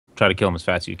try to kill him as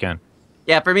fast as you can.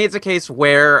 Yeah, for me, it's a case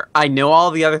where I know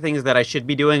all the other things that I should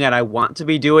be doing and I want to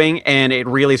be doing, and it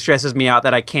really stresses me out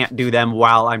that I can't do them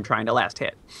while I'm trying to last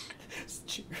hit.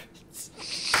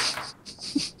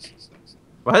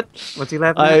 What? What's he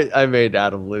laughing at? I made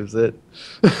Adam lose it.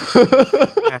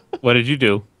 What did you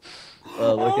do?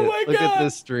 Look at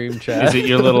this stream chat. Is it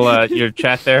your little your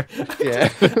chat there? Yeah.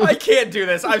 I can't do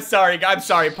this. I'm sorry,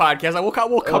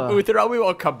 podcast. We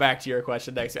won't come back to your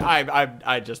question next.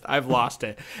 I've lost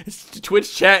it.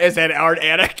 Twitch chat is at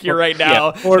anarchy right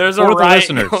now. Yeah, There's a riot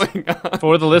going on.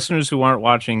 For the listeners who aren't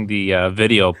watching the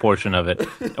video portion of it,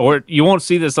 or you won't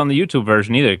see this on the YouTube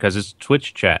version either because it's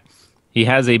Twitch chat. He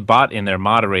has a bot in there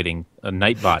moderating, a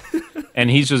night bot, and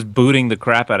he's just booting the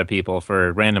crap out of people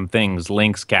for random things,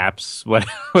 links, caps,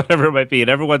 whatever it might be. And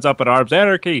everyone's up in arms.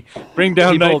 Anarchy, bring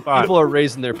down night bot. People are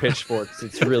raising their pitchforks.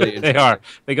 It's really interesting. They are.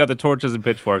 They got the torches and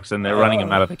pitchforks, and they're running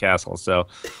him out of the castle. So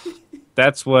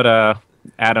that's what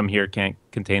Adam here can't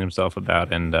contain himself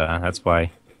about, and that's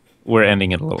why we're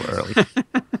ending it a little early.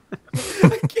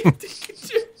 I can't do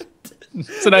it.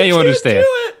 So now you understand.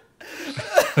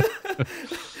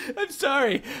 I'm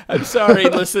sorry,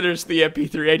 listeners to the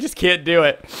MP3. I just can't do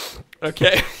it.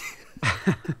 Okay.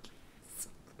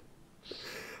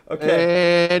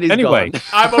 Okay. And he's Anyway. gone.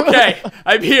 I'm okay.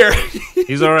 I'm here.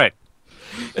 He's all right.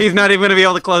 He's not even going to be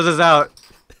able to close us out.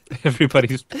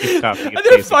 Everybody's copying And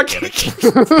they're fucking.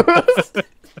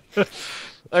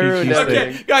 I ruined everything.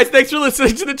 Okay, guys, thanks for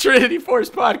listening to the Trinity Force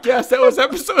podcast. That was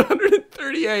episode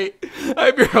 138.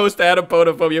 I'm your host, Adam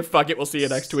pwnophobia. Fuck it. We'll see you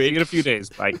next See week. you in a few days.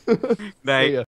 Bye. Bye. See ya.